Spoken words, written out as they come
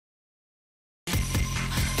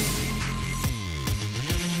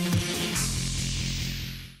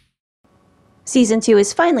Season 2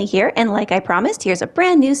 is finally here, and like I promised, here's a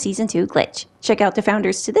brand new Season 2 glitch. Check out the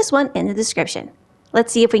founders to this one in the description.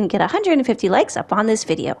 Let's see if we can get 150 likes up on this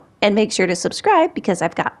video. And make sure to subscribe because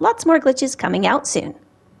I've got lots more glitches coming out soon.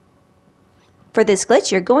 For this glitch,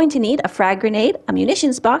 you're going to need a frag grenade, a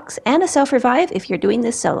munitions box, and a self-revive if you're doing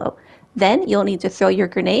this solo. Then you'll need to throw your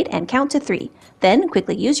grenade and count to 3. Then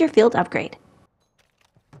quickly use your field upgrade.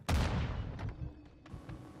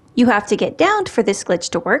 You have to get downed for this glitch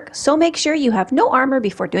to work, so make sure you have no armor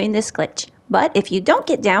before doing this glitch. But if you don't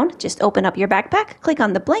get downed, just open up your backpack, click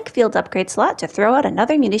on the blank field upgrade slot to throw out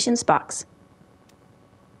another munitions box.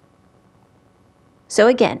 So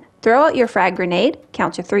again, throw out your frag grenade,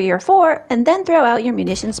 count to 3 or 4, and then throw out your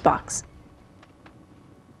munitions box.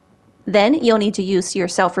 Then you'll need to use your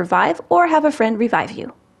self-revive or have a friend revive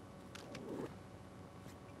you.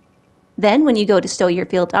 Then when you go to stow your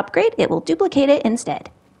field upgrade, it will duplicate it instead.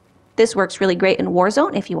 This works really great in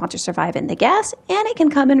Warzone if you want to survive in the gas, and it can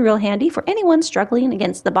come in real handy for anyone struggling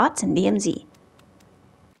against the bots in DMZ.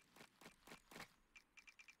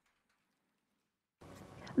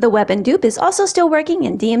 The weapon dupe is also still working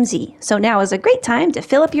in DMZ, so now is a great time to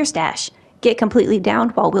fill up your stash. Get completely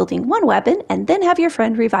downed while wielding one weapon, and then have your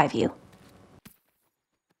friend revive you.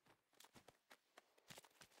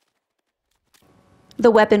 The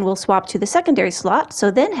weapon will swap to the secondary slot, so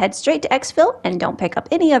then head straight to exfil and don't pick up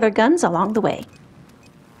any other guns along the way.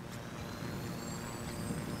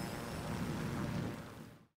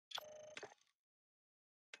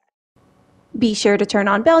 Be sure to turn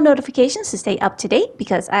on bell notifications to stay up to date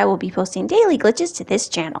because I will be posting daily glitches to this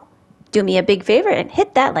channel. Do me a big favor and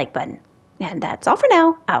hit that like button. And that's all for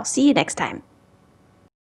now. I'll see you next time.